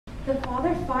The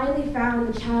father finally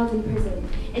found the child in prison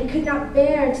and could not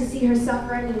bear to see her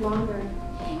suffer any longer.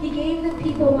 He gave the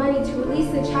people money to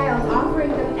release the child, offering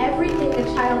them everything the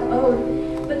child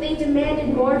owed, but they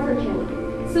demanded more from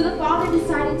him. So the father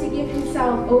decided to give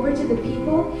himself over to the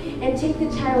people and take the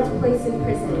child's place in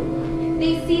prison.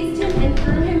 They seized him and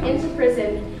threw him into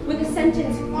prison with a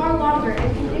sentence far longer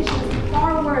and conditions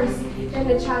far worse than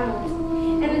the child.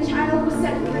 And the child was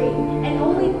set free, and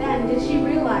only then did she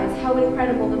realize how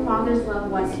incredible the father's love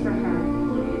was for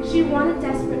her. She wanted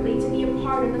desperately to be a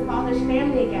part of the father's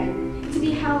family again, to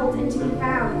be held and to be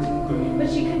found.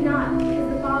 But she could not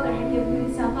because the father had given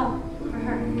himself up for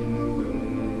her.